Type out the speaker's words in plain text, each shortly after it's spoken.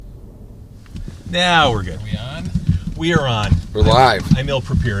Now we're good. Are we on? We are on. We're live. I'm ill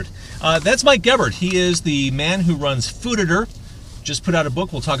prepared. That's Mike Gebert. He is the man who runs Fooditor. Just put out a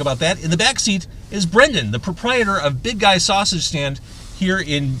book. We'll talk about that. In the back seat is Brendan, the proprietor of Big Guy Sausage Stand here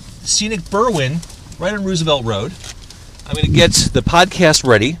in scenic Berwyn, right on Roosevelt Road. I'm going to get the podcast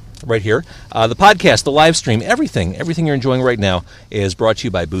ready right here. The podcast, the live stream, everything you're enjoying right now is brought to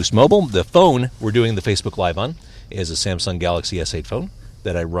you by Boost Mobile. The phone we're doing the Facebook Live on is a Samsung Galaxy S8 phone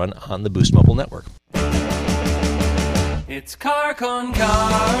that I run on the Boost Mobile network. It's car con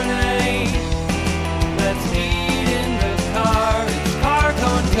carne. Let's eat in the car. It's car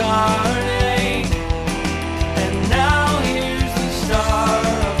con carne. And now here's the star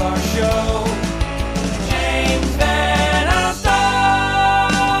of our show, James Van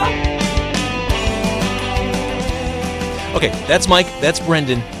Alstyne. Okay, that's Mike. That's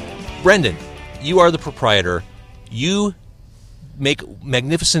Brendan. Brendan, you are the proprietor. You make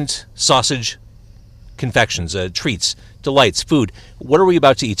magnificent sausage confections, treats, delights, food. What are we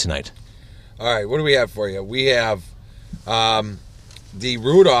about to eat tonight? All right, what do we have for you? We have the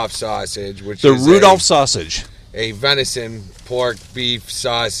Rudolph sausage, which The is Rudolph sausage. a venison, pork, beef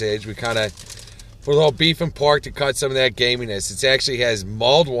sausage. We kind of put a little beef and pork to cut some of that gaminess. It actually has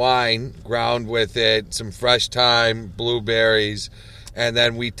mulled wine ground with it, some fresh thyme, blueberries, and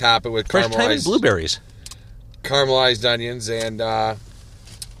then we top it with Fresh thyme and blueberries. caramelized onions and a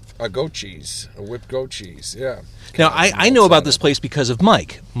goat cheese, a whipped goat cheese. Yeah. Now, I know about this place because of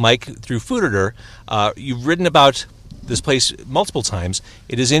Mike. Mike, through Fooditor, you've written about this place multiple times.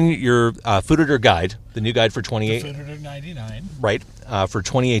 It is in your Fooditor guide, the new guide for 2018. Fooditor 99. Right, for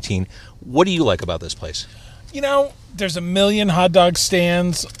 2018. What do you like about this place? You know, there's a million hot dog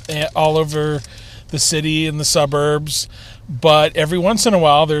stands all over the city and the suburbs, but every once in a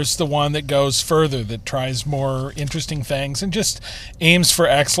while there's the one that goes further, that tries more interesting things and just aims for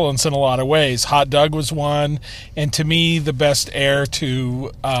excellence in a lot of ways. Hot Dog was one, and to me the best heir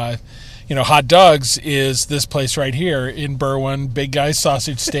to hot dogs is this place right here in Berwyn, Big Guy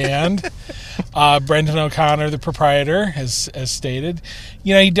Sausage Stand. Brendan O'Connor, the proprietor, has stated.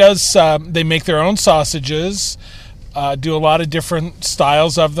 He does. They make their own sausages. Do a lot of different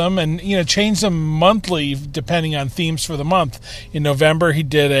styles of them, and change them monthly depending on themes for the month. In November, he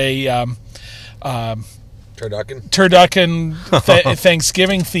did a turducken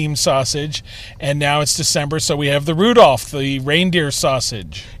Thanksgiving themed sausage, and now it's December, so we have the Rudolph, the reindeer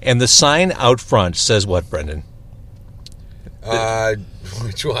sausage. And the sign out front says what, Brendan?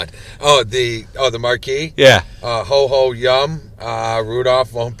 Which one? Oh, the marquee? Yeah. Ho ho yum.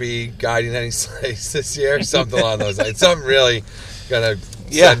 Rudolph won't be guiding any sleighs this year. Something along those lines. Something really gonna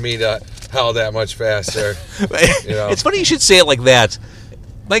send me to hell that much faster. It's funny you should say it like that.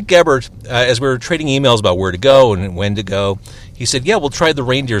 Mike Gebert, as we were trading emails about where to go and when to go, he said, "Yeah, we'll try the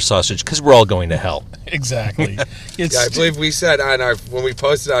reindeer sausage because we're all going to hell." Exactly. I believe we said when we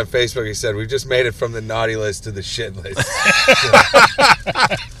posted on Facebook, he said we just made it from the naughty list to the shit list.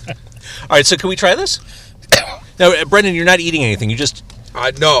 All right, so can we try this? Now, Brendan, you're not eating anything. You just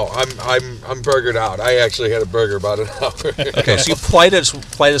no, I'm burgered out. I actually had a burger about an hour ago. Okay, so you plied us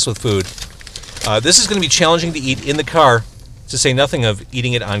with food. This is going to be challenging to eat in the car, to say nothing of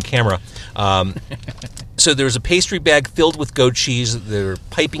eating it on camera. So there's a pastry bag filled with goat cheese. They're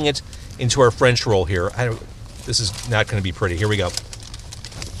piping it into our French roll here. This is not going to be pretty. Here we go.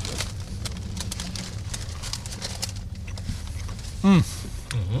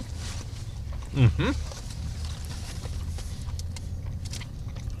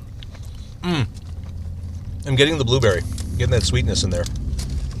 I'm getting the blueberry. Getting that sweetness in there.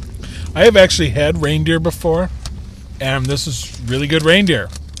 I have actually had reindeer before, and this is really good reindeer.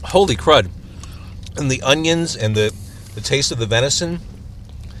 Holy crud. And the onions and the taste of the venison.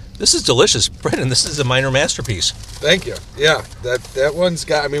 This is delicious. Brendan, this is a minor masterpiece. Thank you. Yeah, that one's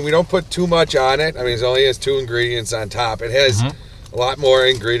got, we don't put too much on it. It only has 2 ingredients on top. It has a lot more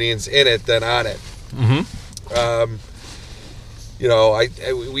ingredients in it than on it.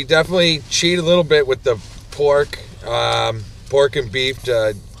 We definitely cheat a little bit with the pork and beef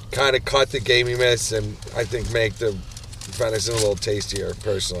to kind of cut the gaminess and I think make the venison a little tastier,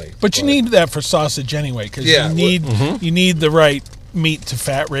 personally. But you need that for sausage anyway, because you need the right meat to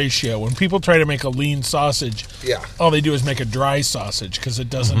fat ratio. When people try to make a lean sausage, all they do is make a dry sausage because it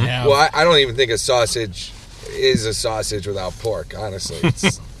doesn't have. Well, I don't even think a sausage is a sausage without pork. Honestly,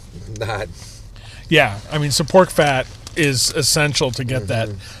 it's not. Yeah, so pork fat is essential to get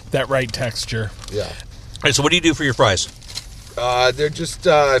that right texture. Yeah. All right. So what do you do for your fries? They're just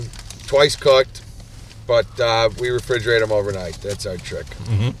twice cooked, but we refrigerate them overnight. That's our trick.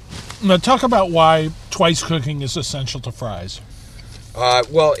 Now talk about why twice cooking is essential to fries.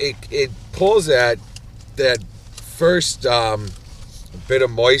 Well, it pulls that first bit of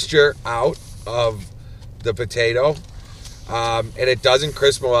moisture out of the potato, and it doesn't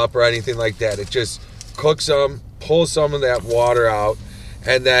crisp them up or anything like that. It just cooks them, pulls some of that water out,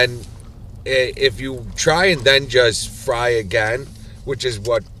 and then if you try and then just fry again, which is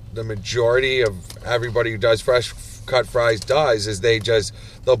what the majority of everybody who does fresh cut fries does, is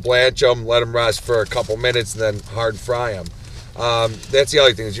they'll blanch them, let them rest for a couple minutes, and then hard fry them. That's the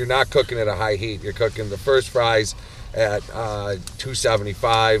other thing, is you're not cooking at a high heat. You're cooking the first fries at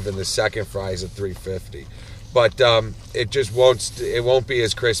 275 and the second fries at 350. But it won't be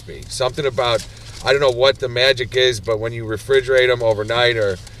as crispy. Something about, I don't know what the magic is, but when you refrigerate them overnight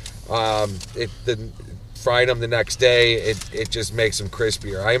or frying them the next day, it just makes them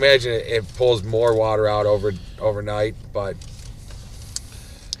crispier. I imagine it pulls more water out overnight, but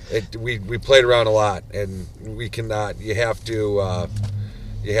we played around a lot, and we cannot. You have to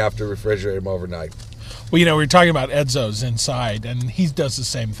refrigerate them overnight. Well, we were talking about Edzo's inside, and he does the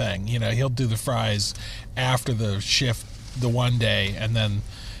same thing. He'll do the fries after the shift the one day, and then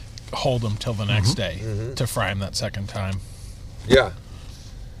hold them till the next day to fry them that second time. Yeah.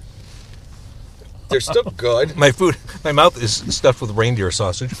 They're still good. My mouth is stuffed with reindeer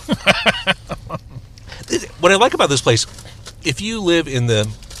sausage. What I like about this place, if you live in the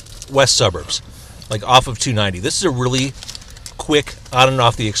west suburbs, like off of 290, this is a really quick on and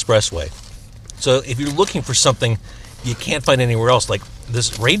off the expressway. So if you're looking for something you can't find anywhere else, like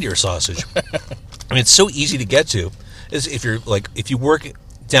this reindeer sausage, I mean, it's so easy to get to. Is if you work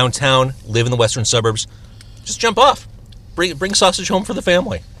downtown, live in the western suburbs, just jump off, bring sausage home for the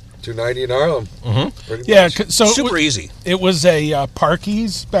family. 290 in Harlem. Mm-hmm. Yeah, much. Super easy. It was a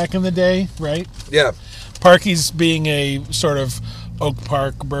Parky's back in the day, right? Yeah. Parky's being a sort of Oak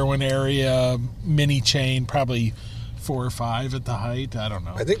Park, Berwyn area mini chain, probably 4 or 5 at the height. I don't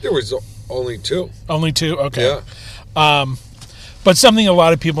know. I think there was only 2. Only 2? Okay. Yeah. But something a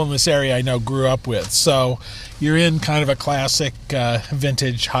lot of people in this area I know grew up with. So you're in kind of a classic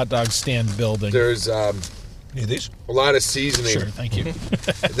vintage hot dog stand building. There's Need these? a lot of seasoning. Sure, thank you.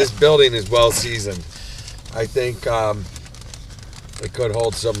 This building is well seasoned. I think it could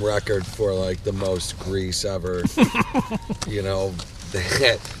hold some record for like the most grease ever,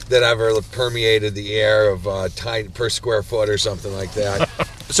 that ever permeated the air of tiny per square foot or something like that.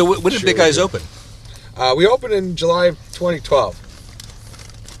 So when did Big Guys open? We opened in July of 2012.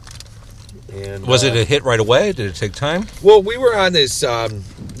 And, Was it a hit right away? Did it take time? Well, we were on this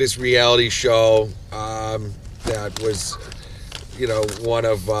this reality show that was, one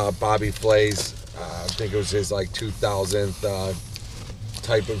of Bobby Flay's. I think it was his 2000th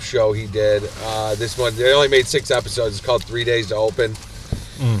type of show he did. This one, they only made 6 episodes. It's called 3 Days to Open,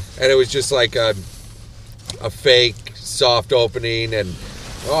 and it was just like a fake soft opening, and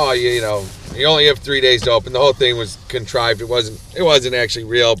you only have 3 days to open. The whole thing was contrived. It wasn't actually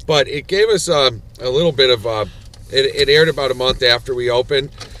real, but it gave us a little bit of it aired about a month after we opened,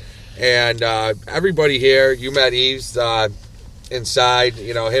 and everybody here, you met Eves inside.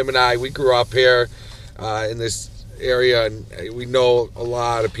 Him and I, we grew up here in this area, and we know a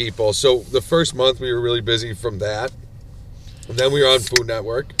lot of people. So the first month we were really busy from that, and then we were on Food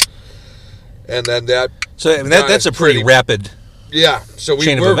Network, and then that. So I mean, that's a pretty rapid. Yeah, so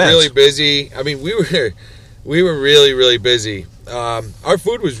we were really busy. I mean, we were really, really busy. Our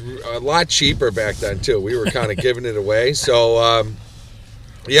food was a lot cheaper back then too. We were kind of giving it away. So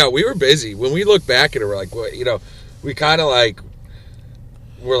yeah, we were busy. When we look back at it, we're like, well, we kind of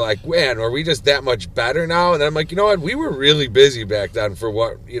we're like, man, are we just that much better now? And I'm like, you know what? We were really busy back then for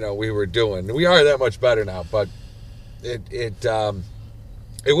what we were doing. We are that much better now, but it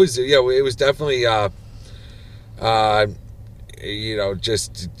was definitely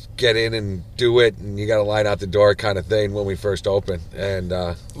just get in and do it, and you got to line out the door kind of thing when we first opened. And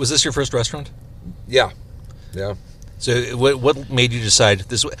was this your first restaurant? Yeah. So what made you decide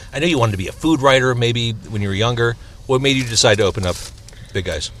this? I know you wanted to be a food writer, maybe when you were younger. What made you decide to open up Big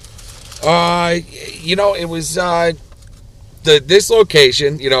Guys? It was this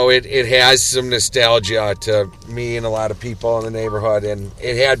location. It has some nostalgia to me and a lot of people in the neighborhood, and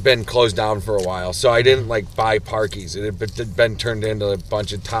it had been closed down for a while, so I didn't buy Parky's. It had been turned into a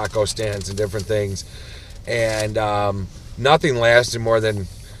bunch of taco stands and different things, and nothing lasted more than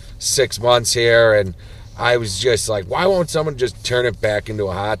 6 months here, and I was just like, why won't someone just turn it back into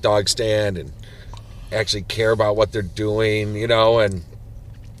a hot dog stand and actually care about what they're doing, and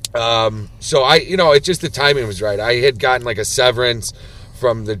so it's just the timing was right. I had gotten a severance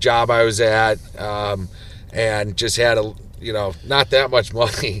from the job I was at, and just had not that much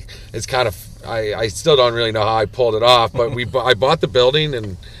money. It's kind of I still don't really know how I pulled it off, but I bought the building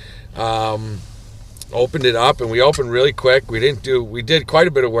and opened it up, and we opened really quick. We did quite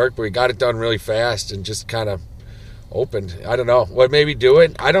a bit of work, but we got it done really fast and just kind of opened. I don't know what made me do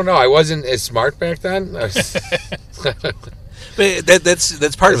it. I don't know. I wasn't as smart back then. But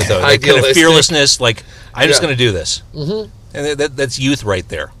that's part of it, though. That kind of fearlessness, like, I'm just going to do this. Mm-hmm. And that's youth right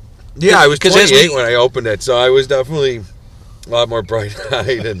there. Yeah, I was 28 when I opened it, so I was definitely a lot more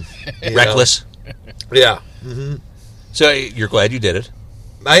bright-eyed and reckless. Yeah. Mm-hmm. So you're glad you did it?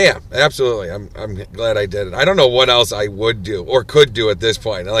 I am, absolutely. I'm glad I did it. I don't know what else I would do or could do at this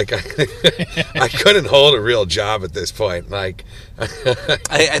point. Like, I couldn't hold a real job at this point. Like,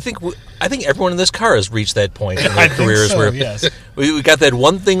 I think everyone in this car has reached that point in their careers where yes. we got that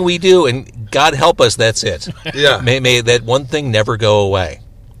one thing we do, and God help us, that's it. Yeah. May that one thing never go away.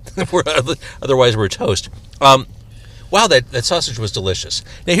 Otherwise, we're toast. Wow, that sausage was delicious.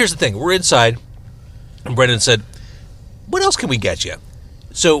 Now, here's the thing. We're inside, and Brendan said, what else can we get you?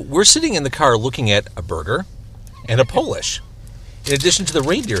 So we're sitting in the car looking at a burger and a Polish, in addition to the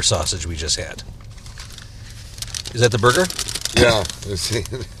reindeer sausage we just had. Is that the burger? Yeah.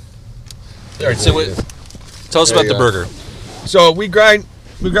 All right, so tell us about the burger. So we grind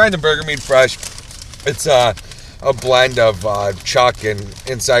the burger meat fresh. It's a blend of chuck and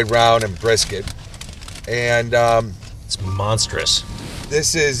inside round and brisket. And it's monstrous.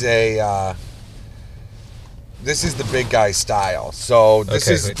 This is the big guy style. So this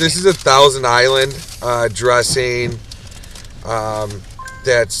is a Thousand Island dressing.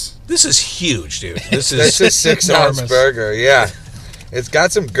 This is huge, dude. This is a 6-ounce burger. Yeah, it's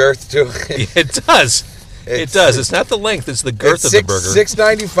got some girth to it. It does. It does. It's not the length; it's the girth of the burger.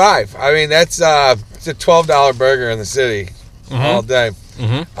 $6.95. I mean, it's a $12 burger in the city all day.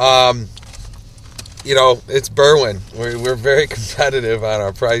 Mm-hmm. It's Berwyn. We're very competitive on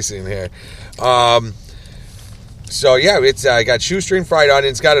our pricing here. So yeah, it's got shoestring fried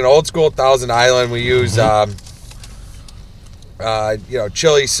onions. Got an old school Thousand Island. We use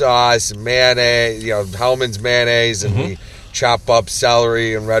chili sauce, mayonnaise, Hellman's mayonnaise, and we chop up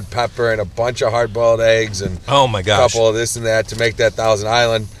celery and red pepper and a bunch of hard boiled eggs and oh my gosh, a couple of this and that to make that Thousand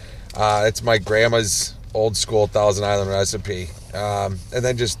Island. It's my grandma's old school Thousand Island recipe, and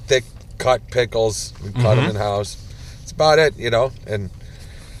then just thick cut pickles. We cut them in house. That's about it, and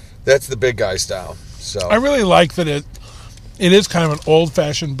that's the big guy style. So I really like that it is kind of an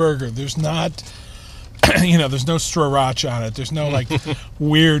old-fashioned burger. There's not, there's no sriracha on it. There's no, like,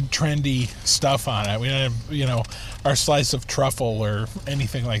 weird, trendy stuff on it. We don't have, our slice of truffle or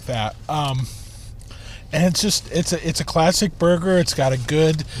anything like that. And it's just, it's a classic burger. It's got a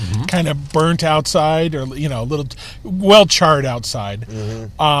good kind of burnt outside or, a little well-charred outside.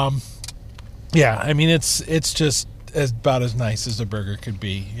 Yeah, I mean, it's just about as nice as a burger could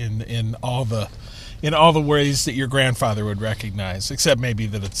be in all the ways that your grandfather would recognize, except maybe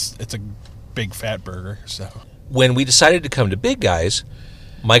that it's a big fat burger. So when we decided to come to Big Guys,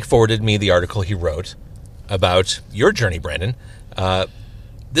 Mike forwarded me the article he wrote about your journey, Brandon.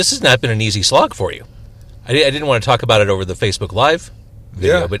 This has not been an easy slog for you. I didn't want to talk about it over the Facebook Live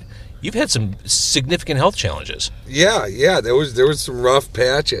video, but you've had some significant health challenges. Yeah. There was some rough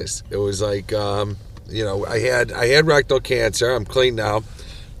patches. It was like I had rectal cancer. I'm clean now,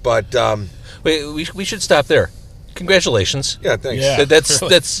 but. Wait, we should stop there. Congratulations. Yeah, thanks. Yeah, that's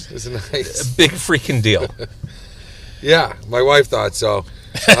nice. A big freaking deal. Yeah, my wife thought so.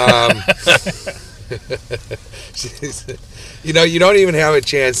 You don't even have a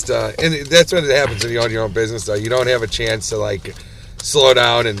chance to, and that's when it happens when you own your own business, though. You don't have a chance to, like, slow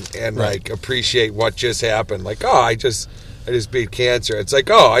down and like, appreciate what just happened. Like, I just beat cancer. It's like,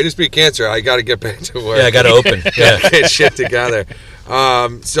 I just beat cancer. I got to get back to work. Yeah, I got to open. Yeah. Get shit together.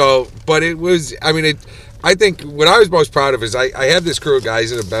 But it was, I think what I was most proud of is I have this crew of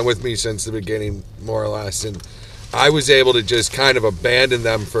guys that have been with me since the beginning, more or less, and I was able to just kind of abandon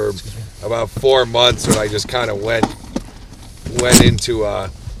them for about 4 months when I just kind of went into a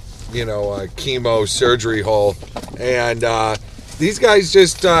chemo surgery hole, and these guys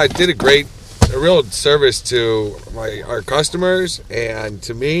just did a real service to our customers and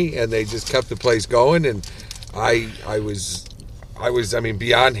to me, and they just kept the place going, and I was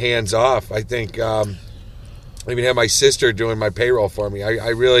beyond hands off. I think I even had my sister doing my payroll for me.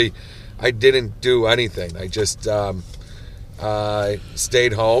 I didn't do anything. I just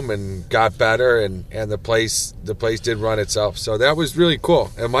stayed home and got better, and the place did run itself. So that was really cool.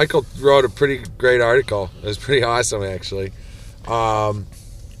 And Michael wrote a pretty great article. It was pretty awesome, actually,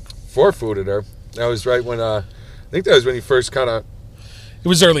 for Food Eater. That was right when I think that was when he first kind of. It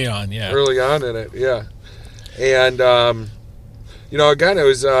was early on, yeah. Early on in it, yeah. And again, it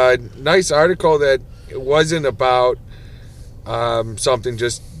was a nice article that it wasn't about something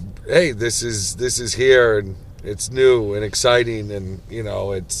just, hey, this is here and it's new and exciting, and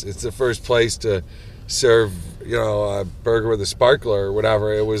it's the first place to serve a burger with a sparkler or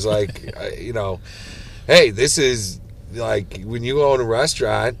whatever. It was like hey, this is like when you own a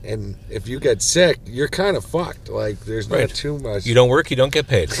restaurant, and if you get sick, you're kind of fucked. Like, there's not too much. You don't work, you don't get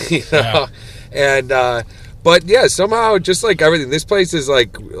paid. And but yeah, somehow, just like everything, this place is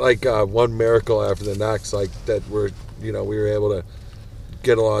like one miracle after the next. Like that, we were able to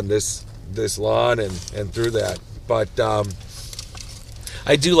get along this lawn and through that. But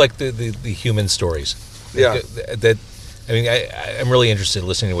I do like the human stories. Yeah. I'm really interested in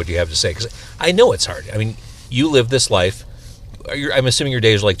listening to what you have to say, because I know it's hard. I mean, you live this life. I'm assuming your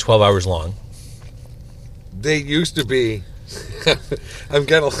days are like 12 hours long. They used to be. I'm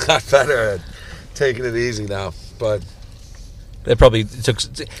getting a lot better at taking it easy now, but that probably took,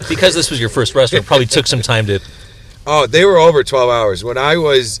 because this was your first restaurant, probably took some time to. Oh, they were over 12 hours. When I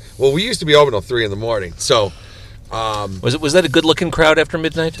was, we used to be open till 3 in the morning. So, was that a good-looking crowd after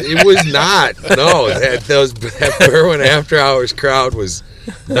midnight? It was not. No, that Berwyn after hours crowd was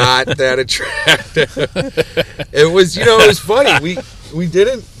not that attractive. It was, it was funny. We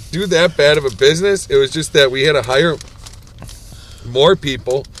didn't do that bad of a business. It was just that we had to hire more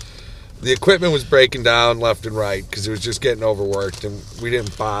people. The equipment was breaking down left and right because it was just getting overworked, and we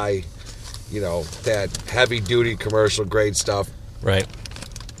didn't buy, that heavy-duty commercial-grade stuff. Right.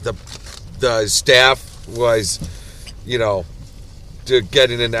 The staff was,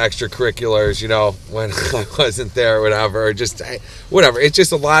 getting into extracurriculars, when I wasn't there or whatever. It's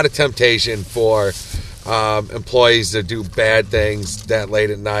just a lot of temptation for employees to do bad things that late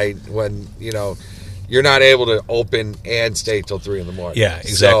at night when, you're not able to open and stay till 3 in the morning. Yeah,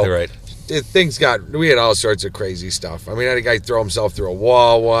 exactly right. We had all sorts of crazy stuff. I mean, I had a guy throw himself through a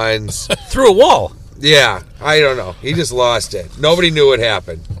wall once. Through a wall? Yeah, I don't know. He just lost it. Nobody knew what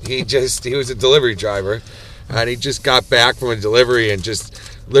happened. He was a delivery driver, and he just got back from a delivery and just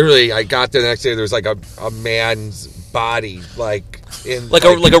literally, I got there the next day, there was like a man's body, like in like a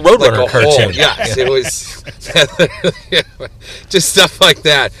Roadrunner cartoon. Hole. Yes, it was just stuff like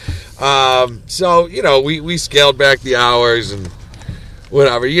that. So we scaled back the hours and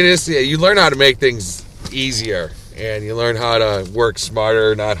whatever. You learn how to make things easier, and you learn how to work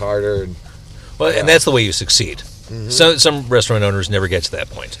smarter, not harder. And that's the way you succeed. Mm-hmm. So some restaurant owners never get to that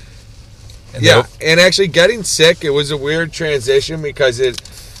point. And actually getting sick, it was a weird transition because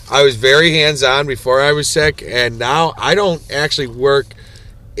I was very hands-on before I was sick, and now I don't actually work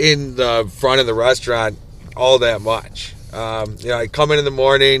in the front of the restaurant all that much. I come in the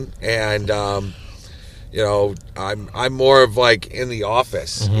morning, and I'm more of like in the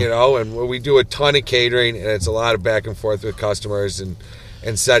office, mm-hmm. And we do a ton of catering, and it's a lot of back and forth with customers and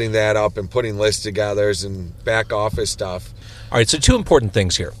setting that up and putting lists together and back office stuff. All right, so 2 important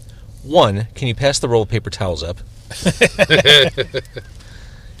things here. 1, can you pass the roll of paper towels up?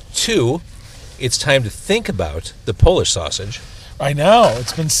 2, it's time to think about the Polish sausage. I know,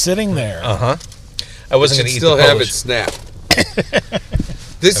 it's been sitting there. Uh-huh. I wasn't going to eat still the have Polish. it snapped.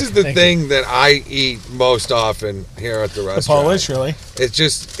 This is the thing that I eat most often here at the restaurant. The Polish, really? It's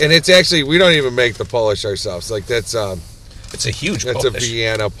just, and it's actually, we don't even make the Polish ourselves. Like it's a huge Polish. It's a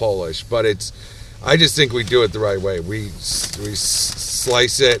Vienna Polish, but I just think we do it the right way. We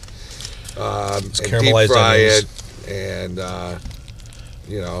slice it, and deep fry it, and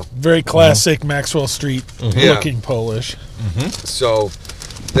very classic mm-hmm. Maxwell Street looking Polish. Mm-hmm. So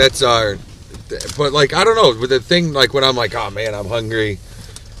that's our. But like, I don't know, with the thing, like when I'm like, oh man, I'm hungry,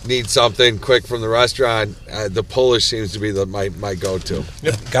 need something quick from the restaurant, the Polish seems to be my go-to.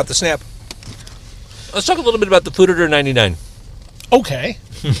 Yep, got the snap. Let's talk a little bit about the Food Order 99. Okay.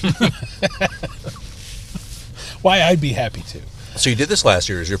 Why, I'd be happy to. So you did this last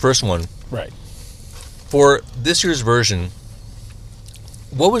year, it was your first one. Right. For this year's version,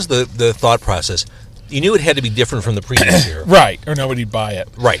 what was the thought process? You knew it had to be different from the previous year. Right, or nobody'd buy it.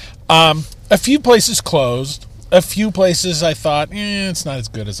 Right. A few places closed. A few places I thought, it's not as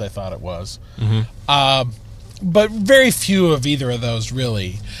good as I thought it was. Mm-hmm. But very few of either of those,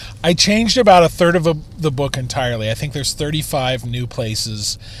 really. I changed about a third of the book entirely. I think there's 35 new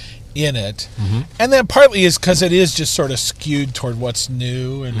places in it. Mm-hmm. And that partly is because it is just sort of skewed toward what's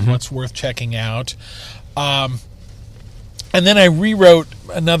new and mm-hmm. what's worth checking out. And then I rewrote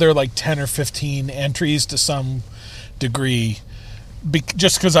another like 10 or 15 entries to some degree,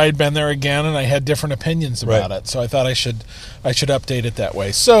 just because I had been there again and I had different opinions about it. So I thought I should update it that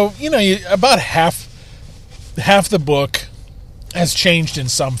way. So, about half the book has changed in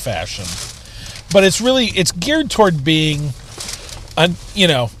some fashion. But it's geared toward being you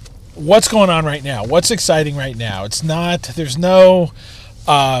know, what's going on right now? What's exciting right now? It's not. There's no.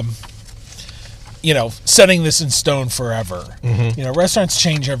 You know, setting this in stone forever. Mm-hmm. You know, restaurants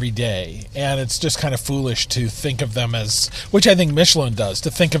change every day, and it's just kind of foolish to think of them as, which I think Michelin does,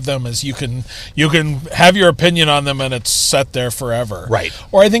 to think of them as you can have your opinion on them and it's set there forever. Right.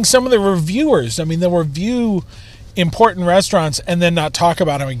 Or I think some of the reviewers, I mean, they'll review important restaurants and then not talk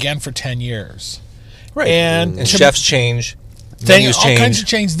about them again for 10 years. Right. And And chefs change. Menus all change. kinds of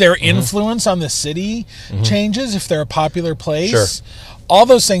change. Their influence on the city changes if they're a popular place. Sure. All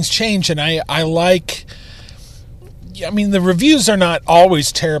those things change, and I like. I mean, the reviews are not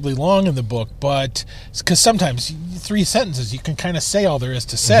always terribly long in the book, but because sometimes 3 sentences you can kind of say all there is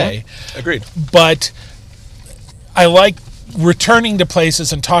to say. Agreed. But I like returning to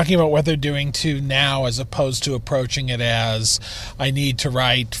places and talking about what they're doing to now, as opposed to approaching it as I need to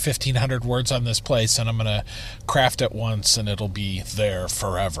write 1,500 words on this place and I'm going to craft it once and it'll be there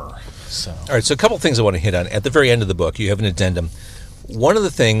forever. So, All right, so a couple things I want to hit on. At the very end of the book, you have an addendum. One of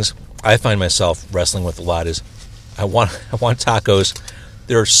the things I find myself wrestling with a lot is I want tacos.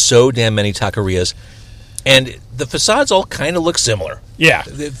 There are so damn many taquerias, and the facades all kind of look similar. yeah.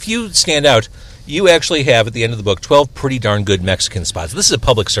 The few stand out. You actually have, at the end of the book, 12 pretty darn good Mexican spots. This is a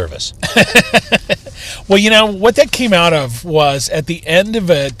public service. Well, you know, what that came out of was at the end of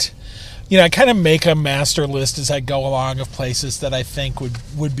it, you know, I kind of make a master list as I go along of places that I think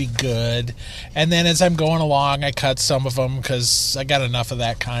would be good. And then as I'm going along, I cut some of them because I got enough of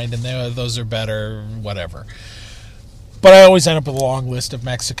that kind and those are better, whatever. But I always end up with a long list of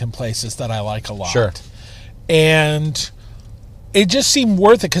Mexican places that I like a lot. Sure. And it just seemed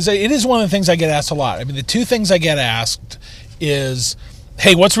worth it because it is one of the things I get asked a lot. I mean, the 2 things I get asked is,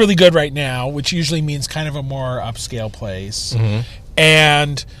 hey, what's really good right now, which usually means kind of a more upscale place,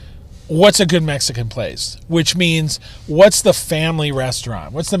 and what's a good Mexican place, which means what's the family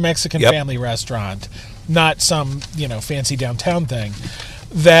restaurant, what's the Mexican family restaurant, not some, you know, fancy downtown thing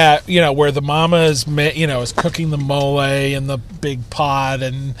that, you know, where the mama is, you know, is cooking the mole in the big pot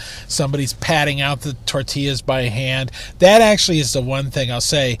and somebody's patting out the tortillas by hand. That actually is the one thing I'll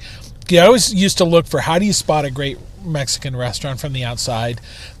say. I always used to look for how do you spot a great Mexican restaurant from the outside.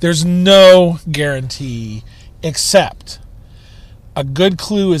 There's no guarantee, except a good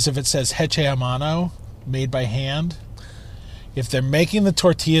clue is if it says heche a mano, made by hand. If they're making the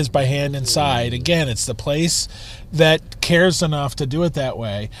tortillas by hand inside, again, it's the place that cares enough to do it that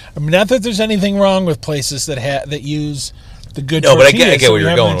way. I mean, not that there's anything wrong with places that use the good tortillas. No, but I get where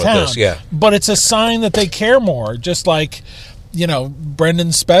you're going with this, yeah. But it's a sign that they care more, just like, you know,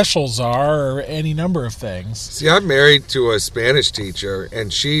 Brendan's specials are, or any number of things. See, I'm married to a Spanish teacher,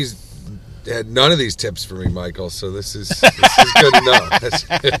 and she's had none of these tips for me, Michael. So this is good to know.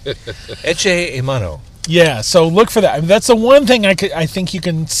 Eche a mano. Yeah, so look for that. I mean, that's the one thing I think you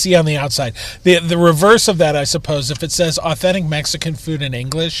can see on the outside. The reverse of that, I suppose, if it says authentic Mexican food in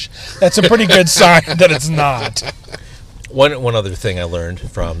English, that's a pretty good sign that it's not. One other thing I learned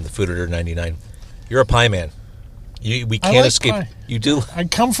from the Food Editor 99: you're a pie man. We can't like escape. pie. You do. I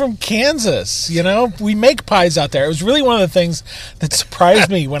come from Kansas, you know. We make pies out there. It was really one of the things that surprised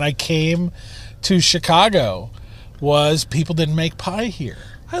me when I came to Chicago was people didn't make pie here.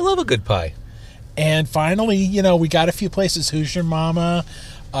 I love a good pie. And finally, you know, we got a few places. Who's Your Mama?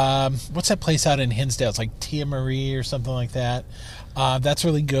 What's that place out in Hinsdale? It's like Tia Marie or something like that. That's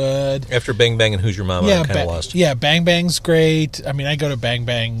really good. After Bang Bang and Who's Your Mama, I'm kind of lost. Yeah, Bang Bang's great. I mean, I go to Bang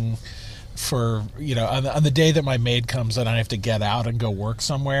Bang for, you know, on the day that my maid comes and I have to get out and go work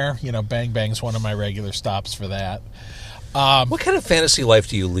somewhere. You know, Bang Bang's one of my regular stops for that. What kind of fantasy life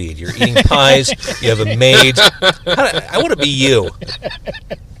do you lead? You're eating pies. You have a maid. I want to be you.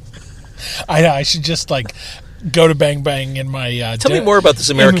 I should just like go to Bang Bang in my Tell me more about this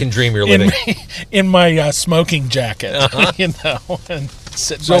American dream you're living. In my smoking jacket, you know, and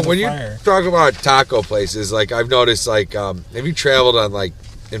sit by So the when fire. you talk about taco places, like I've noticed, like have you traveled on like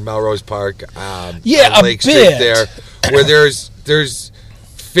in Melrose Park? Yeah, on a Lake bit. Street there, where there's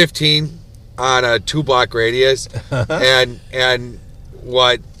 15 on a 2-block radius, and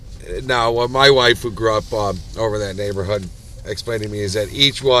what my wife who grew up over in that neighborhood explained to me is that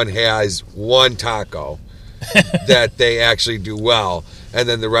each one has one taco that they actually do well, and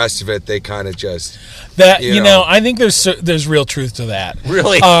then the rest of it they kind of just you know, I think there's real truth to that.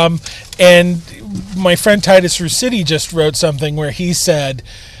 Really? And my friend Titus Ruciti just wrote something where he said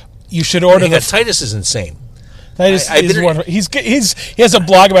you should order Titus is insane. Titus is he has a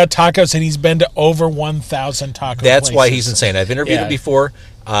blog about tacos and he's been to over 1,000 taco That's places. why he's insane. I've interviewed him before.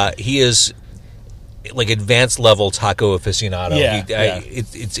 He is like advanced level taco aficionado. Yeah,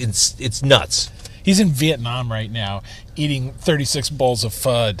 It's nuts. He's in Vietnam right now, eating 36 bowls of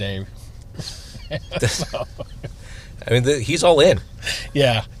pho a day. I mean, he's all in.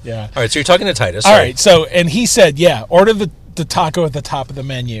 Yeah. All right, so you're talking to Titus. All right, so, and he said, order the taco at the top of the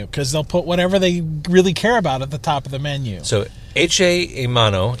menu, because they'll put whatever they really care about at the top of the menu. So H.A.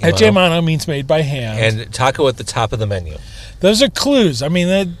 Mano. H.A. Mano means made by hand. And taco at the top of the menu. Those are clues. I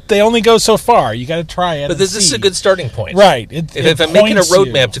mean, they only go so far. You got to try it. But this is a good starting point. Right. If I'm making a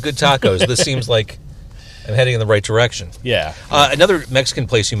roadmap to good tacos, this seems like I'm heading in the right direction. Yeah. Another Mexican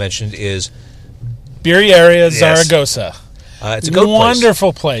place you mentioned is Birreria Zaragoza. It's a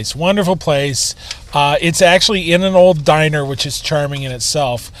goat place. Wonderful place. It's actually in an old diner, which is charming in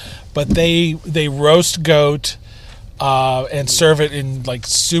itself. But they roast goat and serve it in like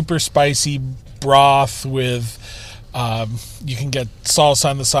super spicy broth with. You can get salsa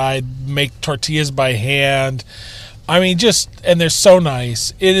on the side. Make tortillas by hand. I mean, and they're so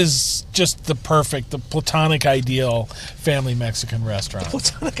nice. It is just the platonic ideal family Mexican restaurant.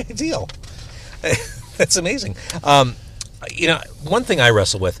 Platonic ideal. That's amazing. One thing I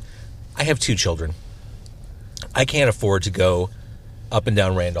wrestle with, I have 2 children. I can't afford to go up and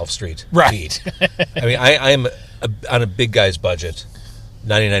down Randolph Street. Right. To eat. I mean, I am on a big guy's budget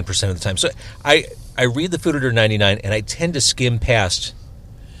 99% of the time. So I read the Food Order 99, and I tend to skim past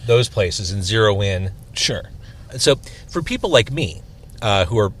those places and zero in. Sure. So for people like me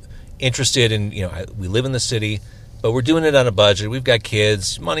who are interested in, we live in the city, but we're doing it on a budget. We've got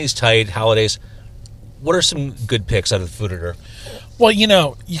kids. Money's tight. Holidays. What are some good picks out of the Food Order? Well, you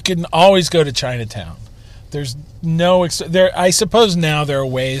can always go to Chinatown. There's no I suppose now there are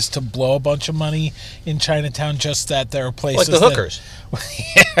ways to blow a bunch of money in Chinatown. Just that there are places like the hookers,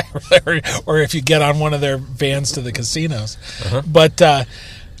 or if you get on one of their vans to the casinos. Uh-huh. But there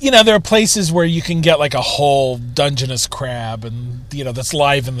are places where you can get like a whole Dungeness crab, and that's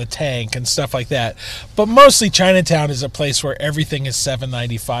live in the tank and stuff like that. But mostly Chinatown is a place where everything is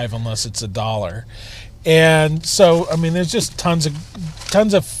 $7.95 unless it's $1. And so, I mean, there's just tons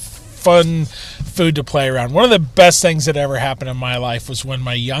of fun food to play around. One of the best things that ever happened in my life was when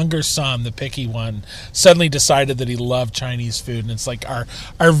my younger son, the picky one, suddenly decided that he loved Chinese food, and it's like our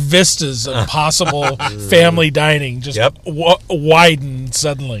vistas of possible family dining just widened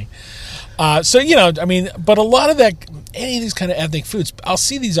suddenly. But a lot of that, any of these kind of ethnic foods, I'll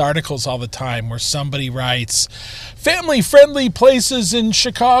see these articles all the time where somebody writes family-friendly places in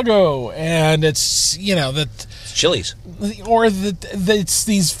Chicago, and it's, that Chili's. Or it's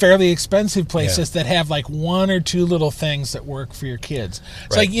these fairly expensive places that have like 1 or 2 little things that work for your kids.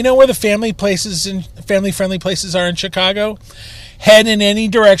 It's like, where the family-friendly places are in Chicago? Head in any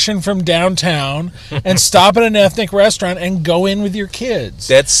direction from downtown and stop at an ethnic restaurant and go in with your kids.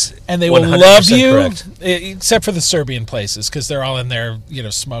 And they will love you, correct. Except for the Serbian places, because they're all in there,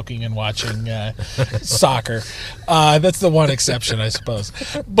 smoking and watching soccer. That's the one exception, I suppose.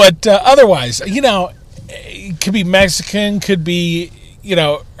 But otherwise, it could be Mexican, could be,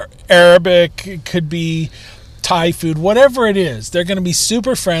 Arabic, it could be Thai food, whatever it is. They're going to be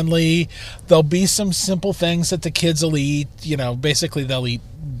super friendly. There'll be some simple things that the kids will eat. Basically they'll eat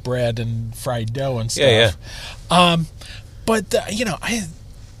bread and fried dough and stuff. When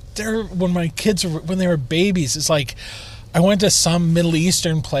my kids when they were babies, it's like I went to some Middle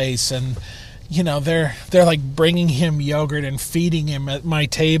Eastern place, and they're like bringing him yogurt and feeding him at my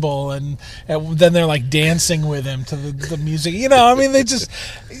table, and then they're like dancing with him to the music.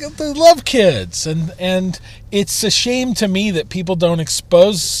 They love kids, and it's a shame to me that people don't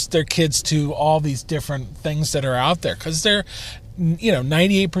expose their kids to all these different things that are out there, because they're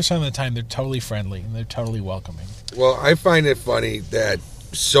 98% of the time they're totally friendly and they're totally welcoming. Well, I find it funny that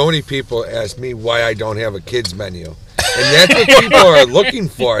so many people ask me why I don't have a kids menu. And that's what people are looking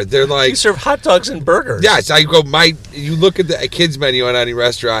for. They're like, you serve hot dogs and burgers. Yes, I go. You look at the kids menu on any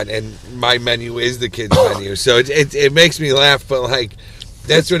restaurant, and my menu is the kids menu. So it makes me laugh. But like,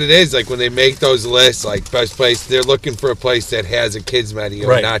 that's what it is. Like when they make those lists, like best place, they're looking for a place that has a kids menu,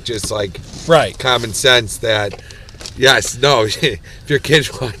 and not just like common sense that. Yes, no. If your kid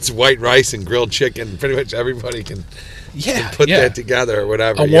wants white rice and grilled chicken, pretty much everybody can put that together or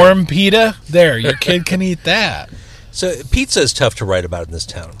whatever. A warm pita, there, your kid can eat that. So pizza is tough to write about in this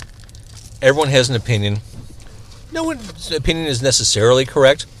town. Everyone has an opinion. No one's opinion is necessarily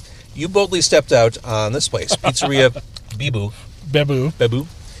correct. You boldly stepped out on this place, Pizzeria Bebu,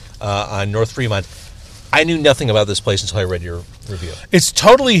 on North Fremont. I knew nothing about this place until I read your review. It's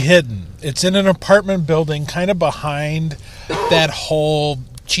totally hidden. It's in an apartment building kind of behind that whole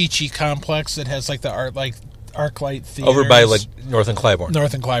Chi-Chi complex that has like the ArcLight Theaters. Over by like North and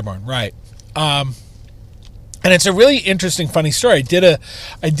Clybourne. Right. And it's a really interesting, funny story.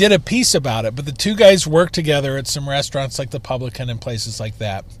 I did a piece about it, but the two guys work together at some restaurants like the Publican and places like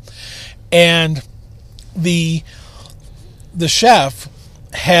that. And the chef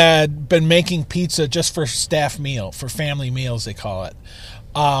had been making pizza just for staff meal, for family meals, they call it,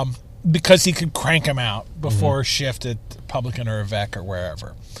 because he could crank them out before a shift at Publican or Avec or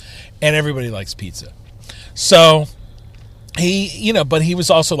wherever. And everybody likes pizza. So but he was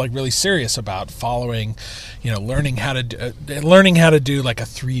also like really serious about following, learning how to do like a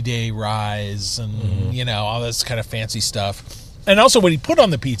 3-day rise and all this kind of fancy stuff. And also what he put on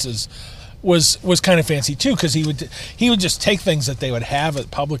the pizzas was kind of fancy too, because he would just take things that they would have at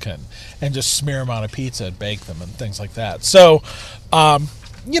Publican and just smear them on a pizza and bake them and things like that. So,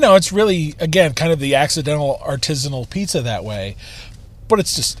 it's really, again, kind of the accidental artisanal pizza that way, but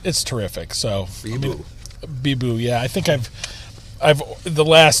it's terrific. So Bibu, yeah. I think I've the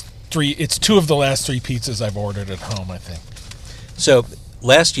last 3. It's 2 of the last 3 pizzas I've ordered at home, I think. So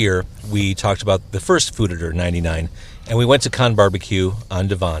last year we talked about the first Food Eater 99, and we went to Khan Barbecue on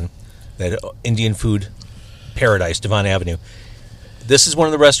Devon, that Indian food paradise, Devon Avenue. This is one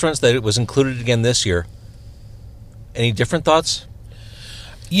of the restaurants that was included again this year. Any different thoughts?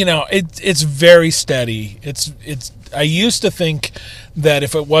 It's very steady. It's. I used to think that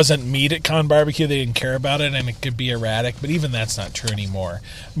if it wasn't meat at Khan Barbecue, they didn't care about it and it could be erratic, but even that's not true anymore.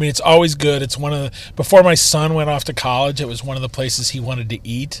 I mean, it's always good. It's before my son went off to college, it was one of the places he wanted to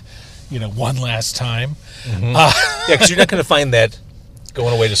eat, one last time. Mm-hmm. Yeah, because you're not going to find that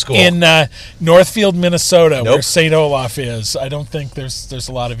going away to school. In Northfield, Minnesota, Nope. where St. Olaf is, I don't think there's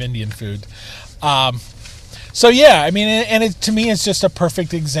a lot of Indian food. So yeah, I mean, and to me, it's just a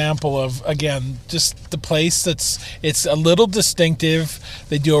perfect example of, again, just the place it's a little distinctive.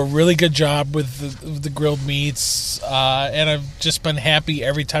 They do a really good job with the grilled meats, and I've just been happy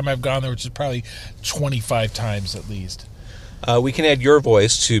every time I've gone there, which is probably 25 times at least. We can add your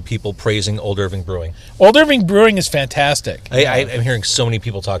voice to people praising Old Irving Brewing. Old Irving Brewing is fantastic. I'm hearing so many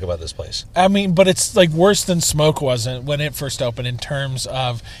people talk about this place. I mean, but it's like worse than Smoke wasn't when it first opened in terms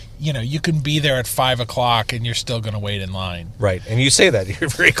of, you can be there at 5 o'clock and you're still going to wait in line. Right, and you say that. You're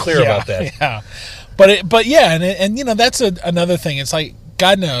very clear about that. Yeah, but yeah, and that's another thing. It's like,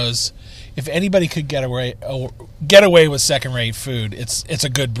 God knows, if anybody could get away with second-rate food, it's a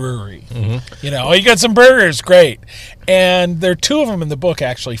good brewery. Mm-hmm. You got some burgers, great. And there are 2 of them in the book,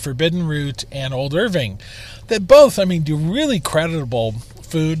 actually, Forbidden Root and Old Irving, that both, do really creditable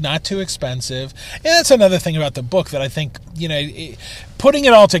food, not too expensive. And that's another thing about the book that I think, putting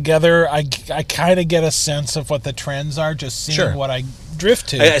it all together, I kind of get a sense of what the trends are, just seeing what I drift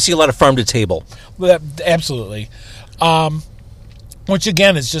to. I see a lot of farm to table. Absolutely. Which,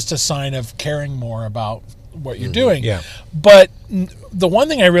 again, is just a sign of caring more about what you're doing. Yeah. But the one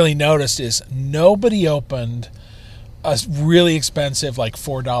thing I really noticed is nobody opened a really expensive, like,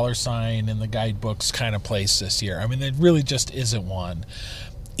 $4 sign in the guidebooks kind of place this year. There really just isn't one.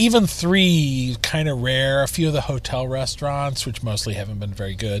 Even 3, kind of rare. A few of the hotel restaurants, which mostly haven't been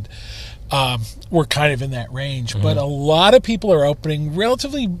very good, were kind of in that range. Mm-hmm. But a lot of people are opening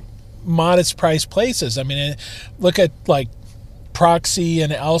relatively modest price places. Look at, like, Proxy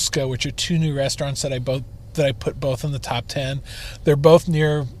and Elska, which are 2 new restaurants that I put both in the top 10. They're both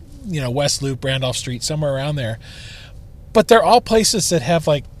near, West Loop, Randolph Street, somewhere around there. But they're all places that have,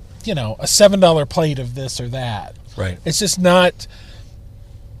 like, a $7 plate of this or that. Right. It's just not.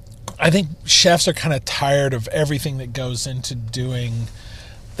 I think chefs are kind of tired of everything that goes into doing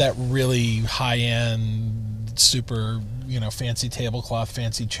that really high-end, super, fancy tablecloth,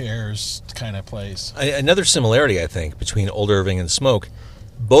 fancy chairs kind of place. Another similarity, I think, between Old Irving and Smoke,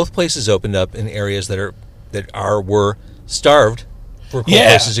 both places opened up in areas that were starved for cool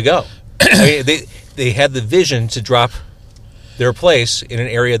places to go. They had the vision to drop their place in an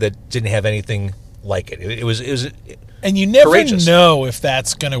area that didn't have anything like it. It was and you never courageous. Know if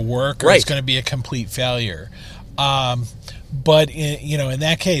that's going to work or right. It's going to be a complete failure. But in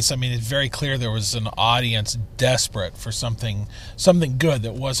that case, it's very clear there was an audience desperate for something good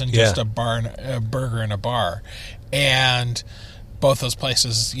that wasn't just a burger in a bar, and both those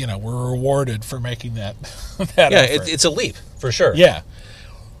places, were rewarded for making that. Effort. It's a leap for sure. Yeah,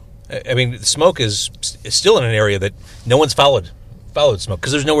 Smoke is still in an area that no one's followed Smoke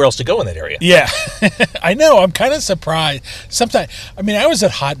because there's nowhere else to go in that area. Yeah, I know. I'm kind of surprised. Sometimes, I was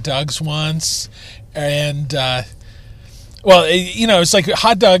at Hot Doug's once, and. It's like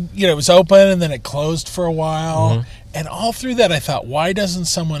Hot Dog, it was open and then it closed for a while. Mm-hmm. And all through that, I thought, why doesn't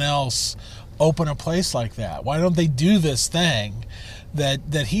someone else open a place like that? Why don't they do this thing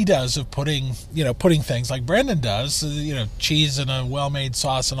that he does of putting things like Brendan does, cheese and a well-made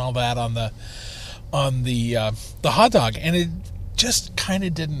sauce and all that on the hot dog, and it just kind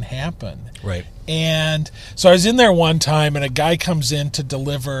of didn't happen. Right. And so I was in there one time, and a guy comes in to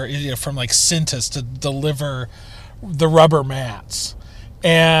deliver, from like Cintas to deliver the rubber mats.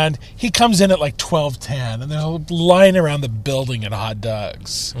 And he comes in at like 12:10, and there's a line around the building at hot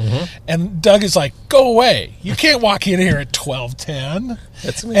dogs. Mm-hmm. And Doug is like, "Go away! You can't walk in here at 12:10."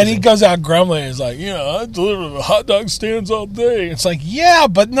 That's amazing. And he goes out grumbling. He's like, I deliver hot dog stands all day. It's like, yeah,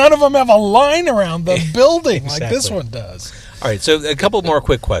 but none of them have a line around the building like this Exactly. one does. All right, so a couple more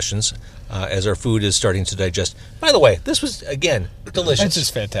quick questions as our food is starting to digest. By the way, this was, again, delicious. It's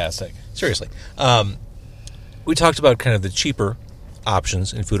just fantastic. Seriously. We talked about kind of the cheaper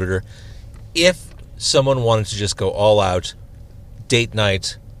options in Food Order. If someone wanted to just go all out, date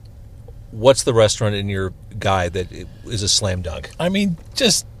night, what's the restaurant in your guide that is a slam dunk? I mean,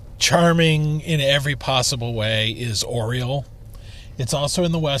 just charming in every possible way is Oriole. It's also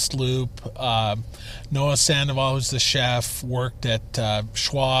in the West Loop. Noah Sandoval, who's the chef, worked at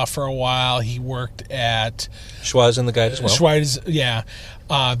Schwa for a while. He worked at Schwa's in the guide as well. Schwa's, yeah.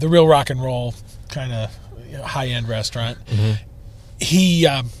 The Real Rock and Roll kind of high-end restaurant. Mm-hmm. He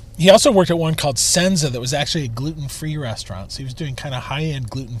also worked at one called Senza that was actually a gluten-free restaurant. So he was doing kind of high-end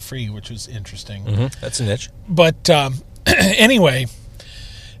gluten-free, which was interesting. Mm-hmm. That's a niche. But anyway,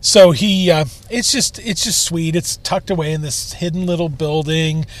 so it's just sweet. It's tucked away in this hidden little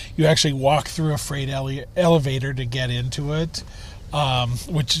building. You actually walk through a freight elevator to get into it,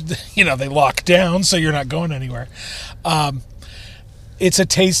 which they lock down, so you're not going anywhere. It's a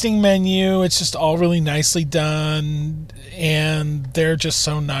tasting menu. It's just all really nicely done, and they're just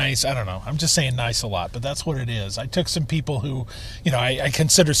so nice. I don't know. I'm just saying nice a lot, but that's what it is. I took some people who, I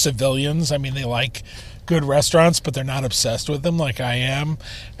consider civilians. I mean, they like good restaurants, but they're not obsessed with them like I am,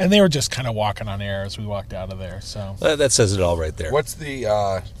 and they were just kind of walking on air as we walked out of there. So That says it all right there. What's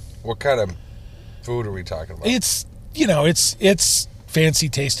the what kind of food are we talking about? it's it's fancy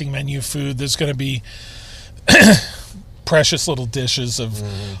tasting menu food. There's going to be precious little dishes of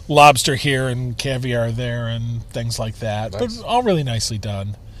lobster here and caviar there and things like that. Nice. But it's all really nicely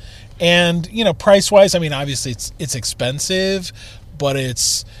done. And, price-wise, I mean, obviously it's expensive, but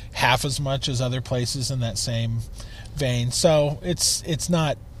it's half as much as other places in that same vein. So it's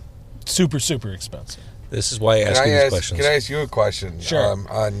not super, super expensive. This is why I ask you these questions. Can I ask you a question? Sure.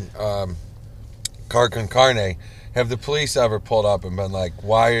 On Car Con Carne, have the police ever pulled up and been like,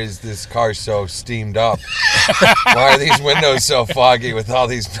 why is this car so steamed up? Why are these windows so foggy with all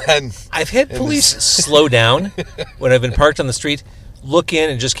these men? I've had police slow down when I've been parked on the street, look in,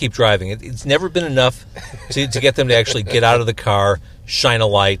 and just keep driving. It's never been enough to get them to actually get out of the car, shine a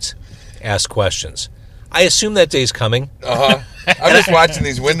light, ask questions. I assume that day's coming. I'm just watching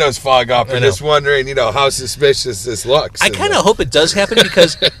these windows fog up and know. just wondering, how suspicious this looks. I kind of hope it does happen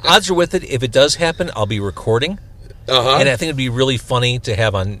because odds are with it. If it does happen, I'll be recording. And I think it'd be really funny to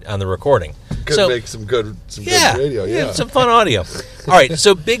have on the recording. Could make some good radio. Yeah. Some fun audio. All right,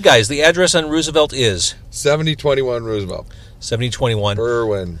 so big guys, the address on Roosevelt is 7021 Roosevelt. 7021.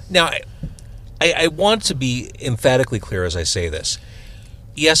 Berwyn. Now, I want to be emphatically clear as I say this.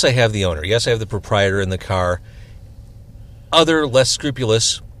 Yes, I have the owner. Yes, I have the proprietor in the car. Other less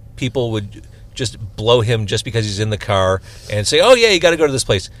scrupulous people would just blow him just because he's in the car and say, oh, yeah, you got to go to this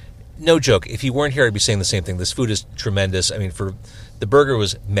place. No joke. If he weren't here, I'd be saying the same thing. This food is tremendous. I mean, the burger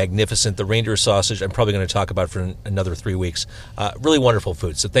was magnificent. The reindeer sausage, I'm probably going to talk about for another 3 weeks. Really wonderful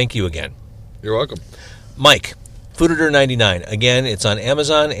food. So thank you again. You're welcome. Mike, Food Order 99. Again, it's on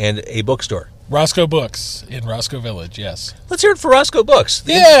Amazon and a bookstore. Roscoe Books in Roscoe Village, yes. Let's hear it for Roscoe Books.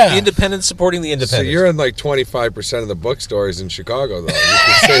 The independent supporting the independent. So you're in like 25% of the bookstores in Chicago, though. You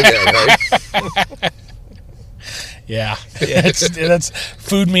can say that, right? Yeah, that's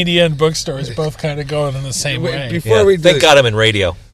food media and bookstores both kind of going in the same way. Before we do thank this, God I'm in radio.